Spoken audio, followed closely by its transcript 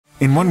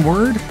In one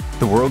word,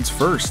 the world's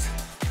first.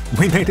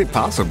 We made it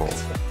possible.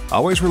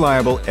 Always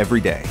reliable every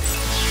day.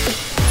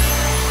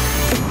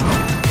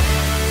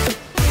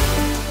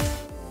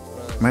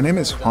 My name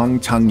is Hwang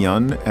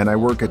Chang-yeon, and I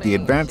work at the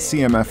Advanced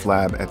CMF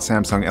Lab at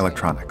Samsung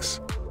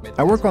Electronics.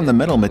 I work on the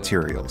metal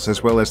materials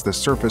as well as the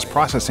surface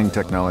processing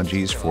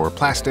technologies for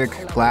plastic,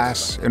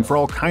 glass, and for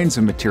all kinds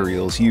of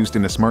materials used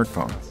in a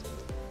smartphone.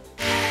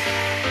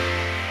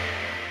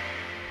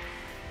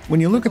 When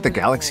you look at the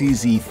Galaxy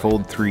Z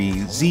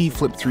Fold3, Z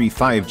Flip3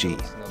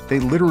 5G, they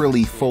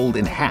literally fold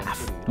in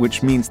half,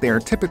 which means they are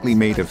typically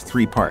made of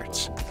 3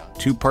 parts.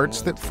 2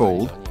 parts that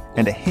fold,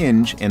 and a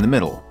hinge in the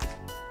middle.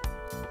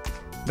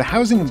 The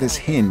housing of this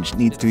hinge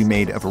needs to be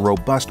made of a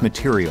robust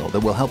material that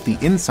will help the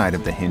inside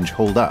of the hinge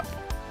hold up.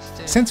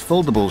 Since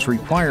foldables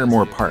require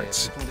more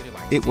parts,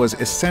 it was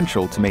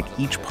essential to make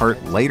each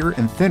part lighter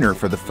and thinner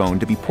for the phone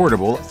to be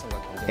portable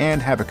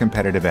and have a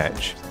competitive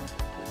edge.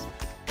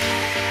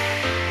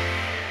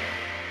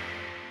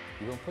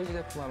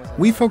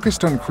 We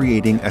focused on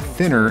creating a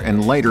thinner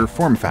and lighter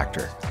form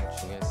factor.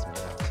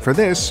 For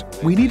this,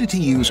 we needed to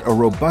use a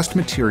robust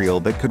material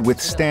that could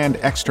withstand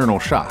external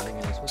shock,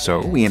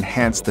 so we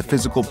enhanced the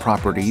physical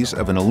properties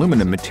of an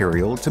aluminum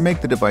material to make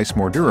the device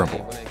more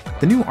durable.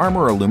 The new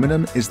Armor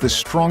Aluminum is the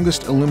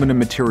strongest aluminum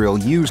material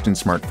used in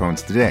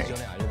smartphones today.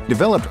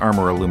 Developed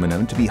Armor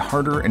Aluminum to be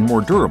harder and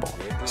more durable,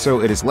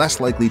 so it is less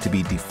likely to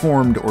be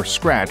deformed or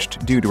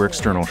scratched due to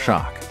external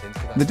shock.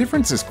 The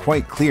difference is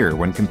quite clear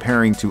when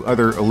comparing to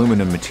other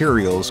aluminum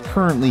materials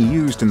currently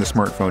used in the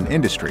smartphone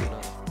industry.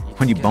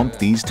 When you bump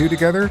these two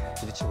together,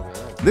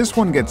 this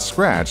one gets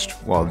scratched,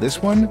 while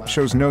this one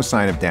shows no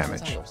sign of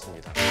damage.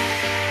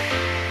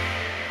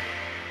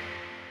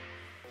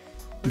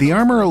 The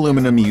Armor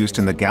Aluminum used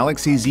in the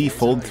Galaxy Z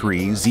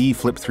Fold3, Z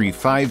Flip3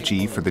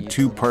 5G for the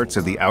 2 parts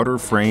of the outer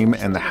frame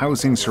and the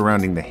housing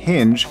surrounding the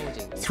hinge,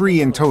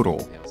 3 in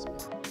total.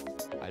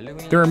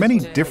 There are many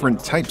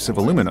different types of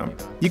aluminum.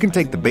 You can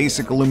take the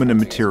basic aluminum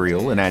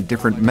material and add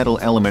different metal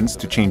elements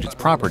to change its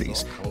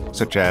properties,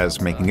 such as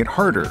making it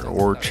harder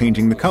or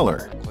changing the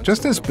color.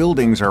 Just as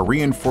buildings are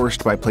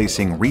reinforced by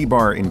placing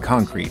rebar in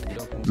concrete,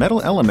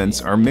 metal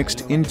elements are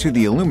mixed into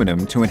the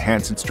aluminum to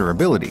enhance its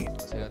durability.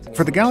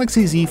 For the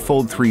Galaxy Z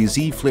Fold3,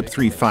 Z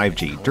Flip3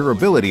 5G,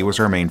 durability was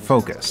our main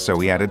focus, so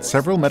we added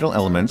several metal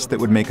elements that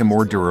would make a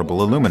more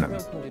durable aluminum.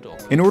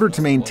 In order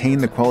to maintain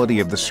the quality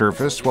of the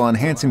surface while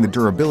enhancing the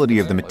durability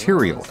of the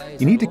material,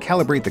 you need to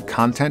calibrate the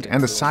content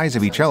and the size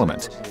of each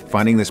element.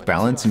 Finding this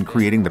balance and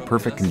creating the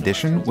perfect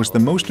condition was the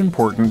most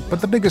important but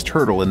the biggest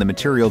hurdle in the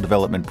material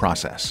development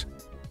process.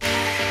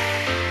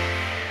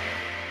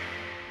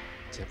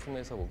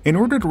 In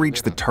order to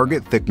reach the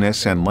target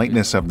thickness and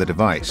lightness of the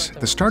device,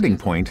 the starting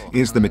point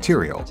is the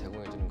material.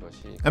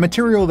 A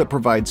material that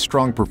provides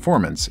strong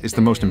performance is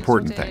the most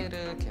important thing.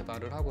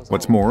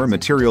 What's more,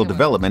 material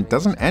development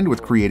doesn't end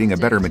with creating a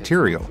better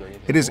material.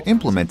 It is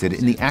implemented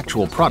in the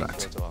actual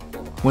product.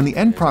 When the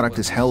end product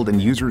is held in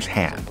users'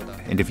 hand,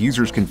 and if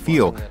users can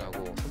feel,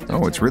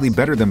 "Oh, it's really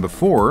better than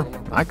before,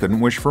 I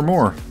couldn't wish for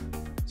more."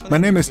 My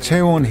name is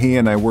Chae-won Hee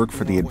and I work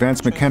for the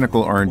Advanced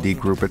Mechanical R&D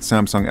Group at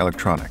Samsung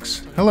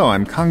Electronics. Hello,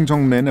 I'm Kang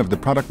Jong-min of the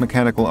Product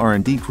Mechanical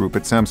R&D Group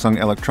at Samsung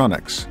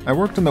Electronics. I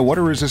worked on the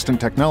water-resistant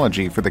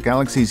technology for the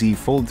Galaxy Z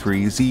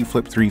Fold3, Z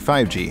Flip3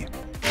 5G.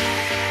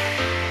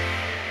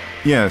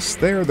 Yes,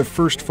 they are the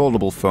first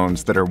foldable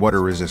phones that are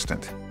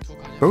water-resistant.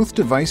 Both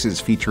devices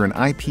feature an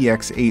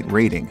IPX8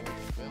 rating,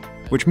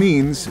 which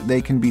means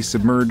they can be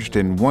submerged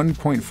in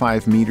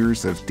 1.5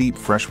 meters of deep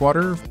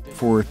freshwater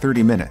for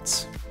 30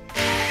 minutes.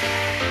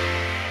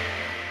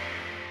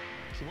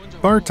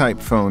 Bar-type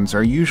phones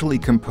are usually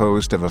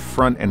composed of a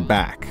front and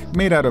back,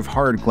 made out of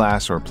hard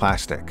glass or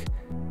plastic.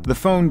 The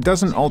phone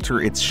doesn't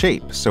alter its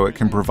shape, so it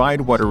can provide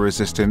water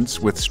resistance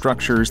with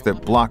structures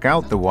that block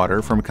out the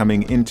water from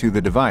coming into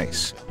the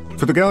device.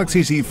 For the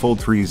Galaxy Z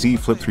Fold3, Z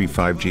Flip3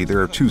 5G,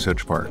 there are 2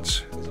 such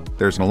parts.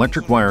 There's an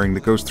electric wiring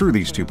that goes through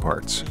these 2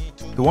 parts.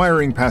 The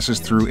wiring passes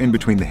through in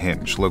between the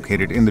hinge,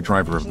 located in the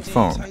driver of the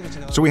phone,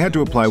 so we had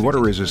to apply water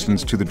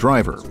resistance to the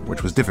driver,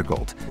 which was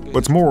difficult.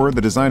 What's more,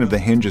 the design of the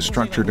hinge is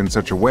structured in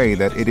such a way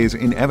that it is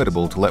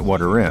inevitable to let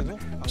water in.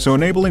 So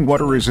enabling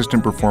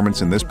water-resistant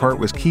performance in this part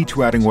was key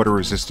to adding water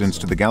resistance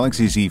to the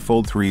Galaxy Z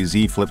Fold3,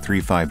 Z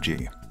Flip3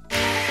 5G.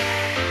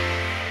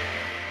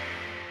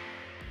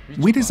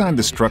 We designed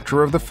the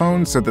structure of the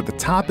phone so that the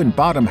top and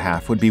bottom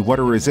half would be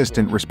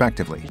water-resistant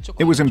respectively.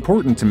 It was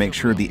important to make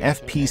sure the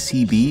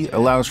FPCB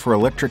allows for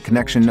electric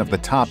connection of the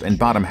top and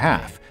bottom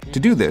half. To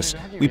do this,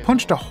 we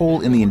punched a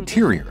hole in the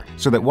interior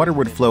so that water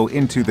would flow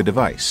into the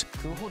device.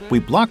 We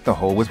blocked the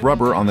hole with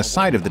rubber on the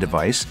side of the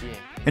device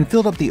and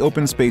filled up the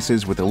open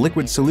spaces with a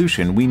liquid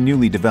solution we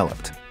newly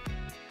developed.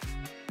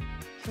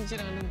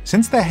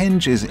 Since the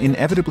hinge is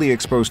inevitably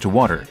exposed to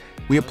water,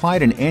 we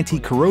applied an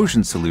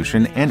anti-corrosion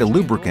solution and a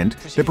lubricant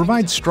that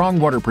provides strong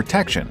water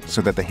protection so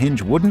that the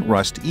hinge wouldn't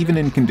rust even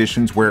in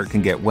conditions where it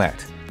can get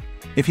wet.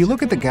 If you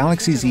look at the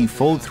Galaxy Z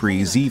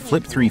Fold3 Z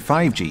Flip3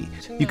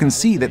 5G, you can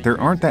see that there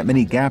aren't that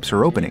many gaps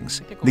or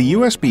openings. The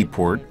USB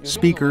port,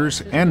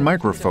 speakers, and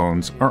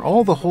microphones are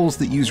all the holes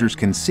that users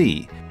can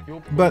see,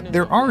 but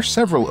there are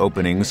several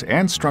openings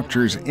and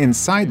structures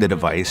inside the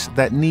device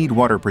that need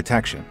water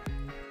protection.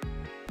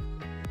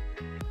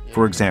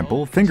 For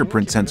example,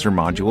 fingerprint sensor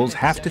modules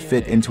have to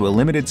fit into a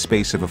limited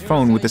space of a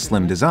phone with a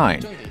slim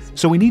design,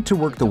 so we need to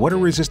work the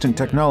water-resistant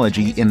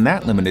technology in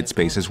that limited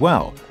space as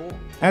well.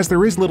 As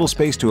there is little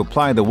space to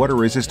apply the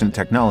water-resistant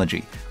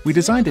technology, we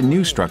designed a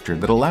new structure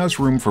that allows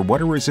room for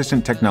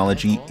water-resistant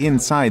technology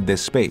inside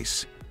this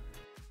space.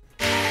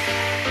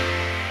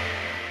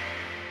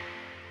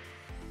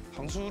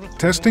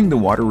 Testing the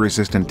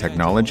water-resistant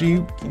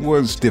technology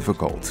was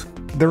difficult.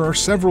 There are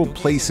several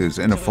places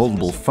in a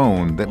foldable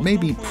phone that may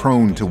be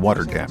prone to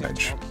water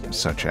damage,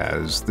 such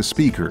as the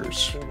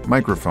speakers,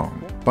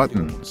 microphone,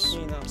 buttons,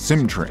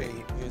 SIM tray,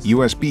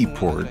 USB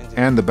port,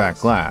 and the back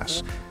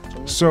glass.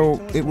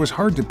 So it was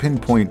hard to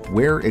pinpoint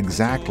where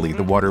exactly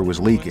the water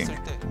was leaking.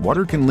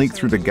 Water can leak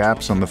through the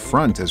gaps on the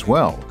front as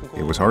well.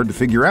 It was hard to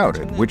figure out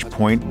at which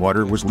point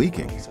water was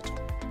leaking.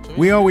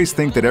 We always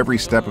think that every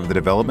step of the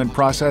development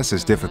process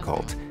is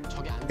difficult.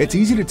 It's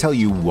easy to tell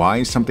you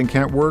why something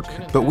can't work,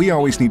 but we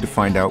always need to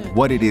find out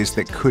what it is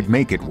that could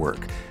make it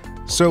work.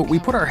 So we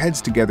put our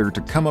heads together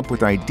to come up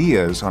with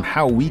ideas on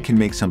how we can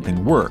make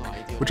something work,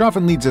 which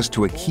often leads us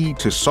to a key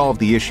to solve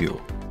the issue,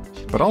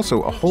 but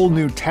also a whole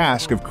new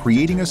task of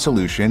creating a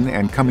solution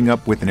and coming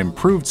up with an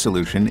improved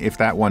solution if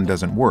that one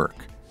doesn't work.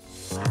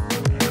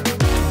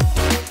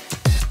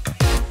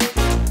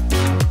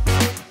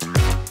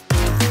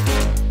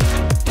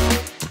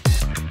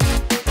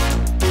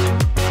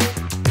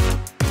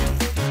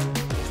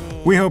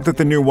 We hope that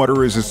the new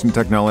water-resistant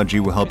technology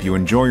will help you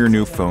enjoy your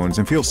new phones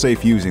and feel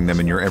safe using them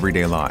in your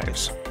everyday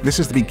lives. This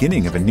is the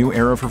beginning of a new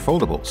era for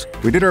foldables.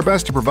 We did our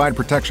best to provide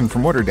protection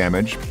from water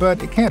damage,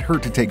 but it can't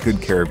hurt to take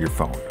good care of your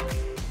phone.